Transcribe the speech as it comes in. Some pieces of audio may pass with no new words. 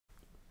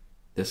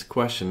This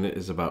question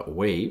is about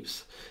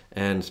waves,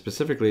 and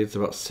specifically it's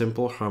about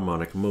simple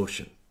harmonic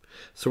motion.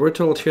 So we're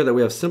told here that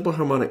we have simple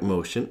harmonic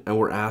motion, and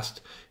we're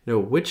asked,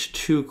 which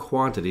two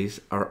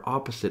quantities are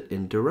opposite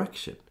in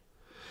direction?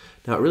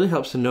 Now it really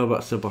helps to know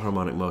about simple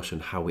harmonic motion,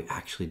 how we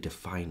actually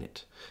define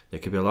it. There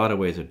could be a lot of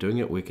ways of doing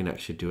it. We can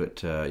actually do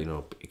it,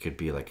 it could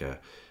be like a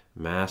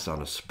mass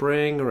on a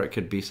spring, or it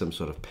could be some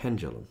sort of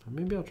pendulum.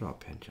 Maybe I'll draw a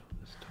pendulum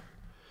this time.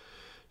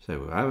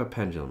 So I have a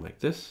pendulum like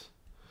this.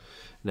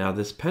 Now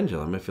this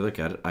pendulum, if you look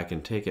at it, I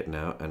can take it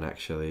now and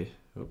actually,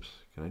 oops,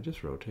 can I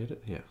just rotate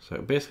it? Yeah, so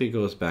it basically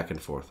goes back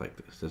and forth like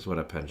this. This is what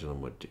a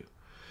pendulum would do.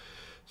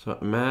 So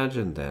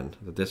imagine then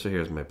that this right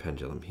here is my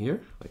pendulum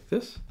here, like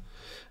this.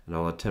 And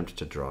I'll attempt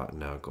to draw it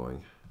now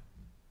going,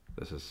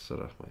 this is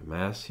sort of my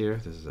mass here,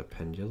 this is a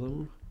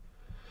pendulum.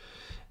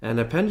 And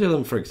a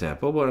pendulum, for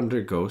example, will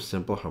undergo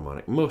simple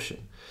harmonic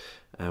motion.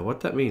 And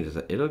what that means is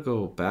that it'll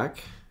go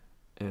back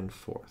and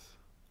forth.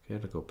 Okay,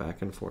 it'll go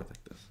back and forth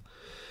like this.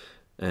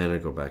 And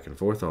it'll go back and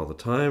forth all the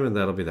time, and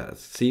that'll be that. It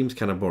seems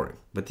kind of boring.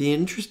 But the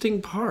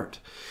interesting part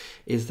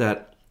is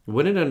that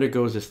when it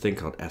undergoes this thing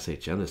called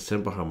SHM, this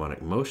simple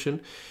harmonic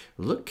motion,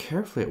 look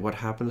carefully at what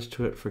happens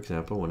to it, for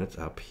example, when it's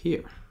up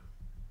here.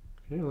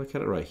 Okay, look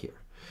at it right here.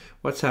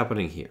 What's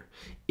happening here?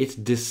 It's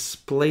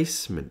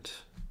displacement.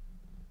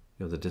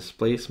 The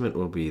displacement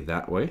will be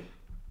that way.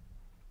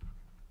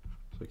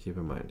 So keep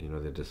in mind,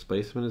 the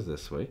displacement is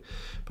this way.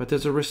 But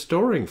there's a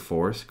restoring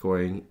force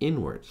going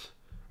inwards.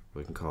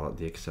 We can call it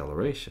the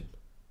acceleration.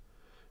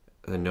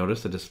 And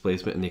notice the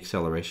displacement and the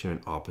acceleration are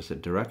in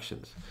opposite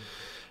directions.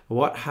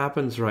 What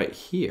happens right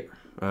here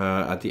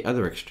at the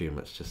other extreme?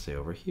 Let's just say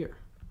over here.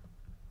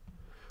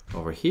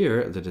 Over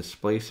here, the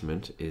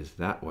displacement is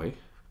that way.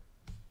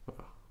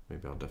 Well,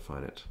 maybe I'll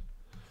define it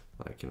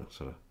like,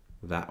 sort of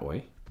that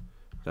way.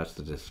 That's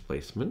the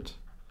displacement.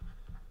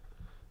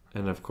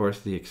 And of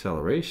course, the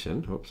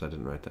acceleration, whoops, I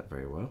didn't write that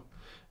very well.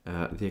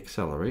 The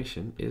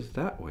acceleration is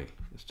that way,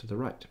 it's to the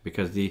right,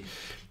 because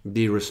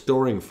the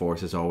restoring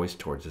force is always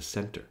towards the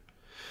center.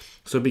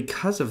 So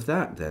because of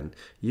that, then,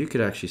 you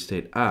could actually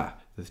state, the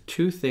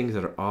two things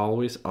that are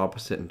always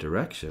opposite in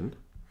direction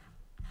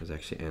is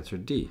actually answer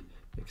D.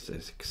 It's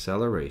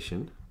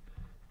acceleration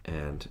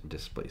and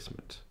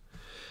displacement.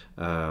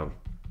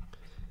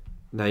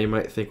 Now you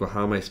might think, well,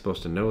 how am I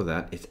supposed to know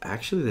that? It's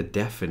actually the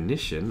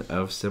definition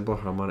of simple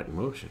harmonic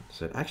motion.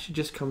 So it actually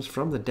just comes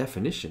from the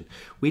definition.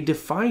 We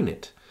define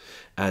it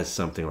as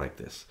something like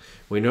this.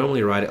 We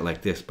normally write it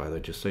like this, by the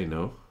way, just so you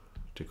know,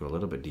 to go a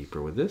little bit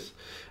deeper with this.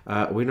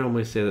 We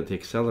normally say that the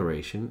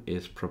acceleration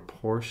is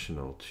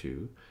proportional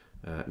to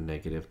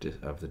negative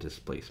of the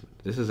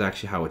displacement. This is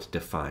actually how it's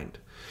defined.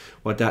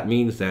 What that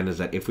means then is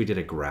that if we did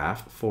a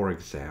graph, for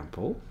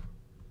example,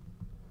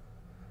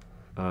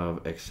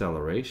 of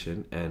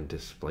acceleration and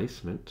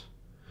displacement,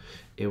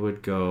 it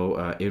would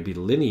go, it would be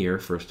linear,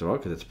 first of all,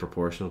 because it's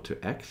proportional to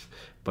x,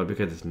 but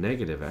because it's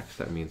negative x,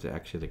 that means that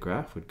actually the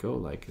graph would go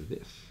like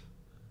this.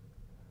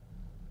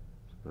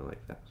 Something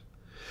like that.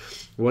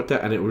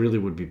 And it really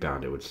would be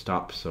bound. It would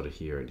stop sort of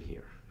here and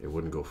here. It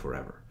wouldn't go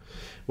forever.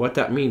 What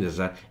that means is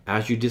that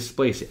as you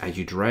displace it, as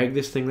you drag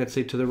this thing, let's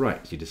say to the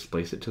right, you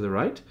displace it to the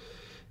right,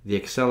 the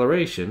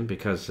acceleration,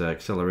 because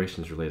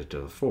acceleration is related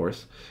to the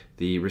force,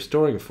 the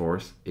restoring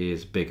force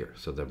is bigger.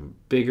 So the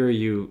bigger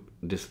you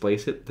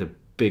displace it, the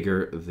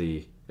bigger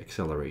the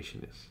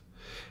acceleration is.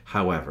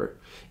 However,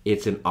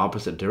 it's in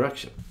opposite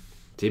direction.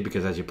 See,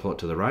 because as you pull it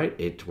to the right,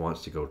 it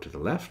wants to go to the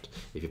left.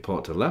 If you pull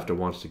it to the left, it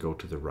wants to go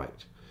to the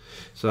right.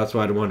 So that's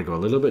why I want to go a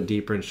little bit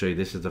deeper and show you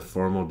this is the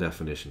formal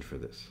definition for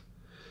this.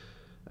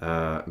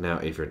 Now,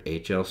 if you're an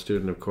HL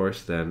student, of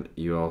course, then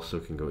you also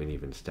can go an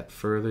even step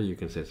further. You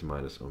can say it's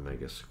minus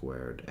omega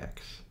squared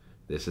x.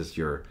 This is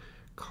your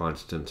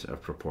constant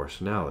of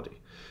proportionality.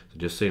 So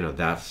just so you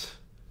know,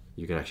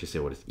 you can actually say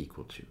what it's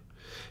equal to.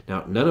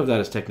 Now, none of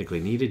that is technically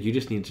needed. You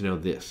just need to know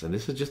this. And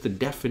this is just the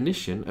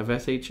definition of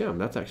SHM.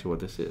 That's actually what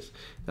this is.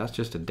 That's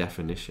just a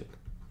definition.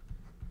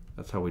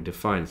 That's how we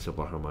define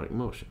simple harmonic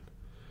motion.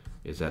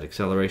 Is that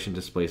acceleration,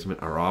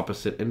 displacement are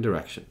opposite in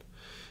direction.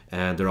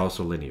 And they're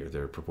also linear.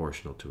 They're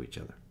proportional to each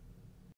other.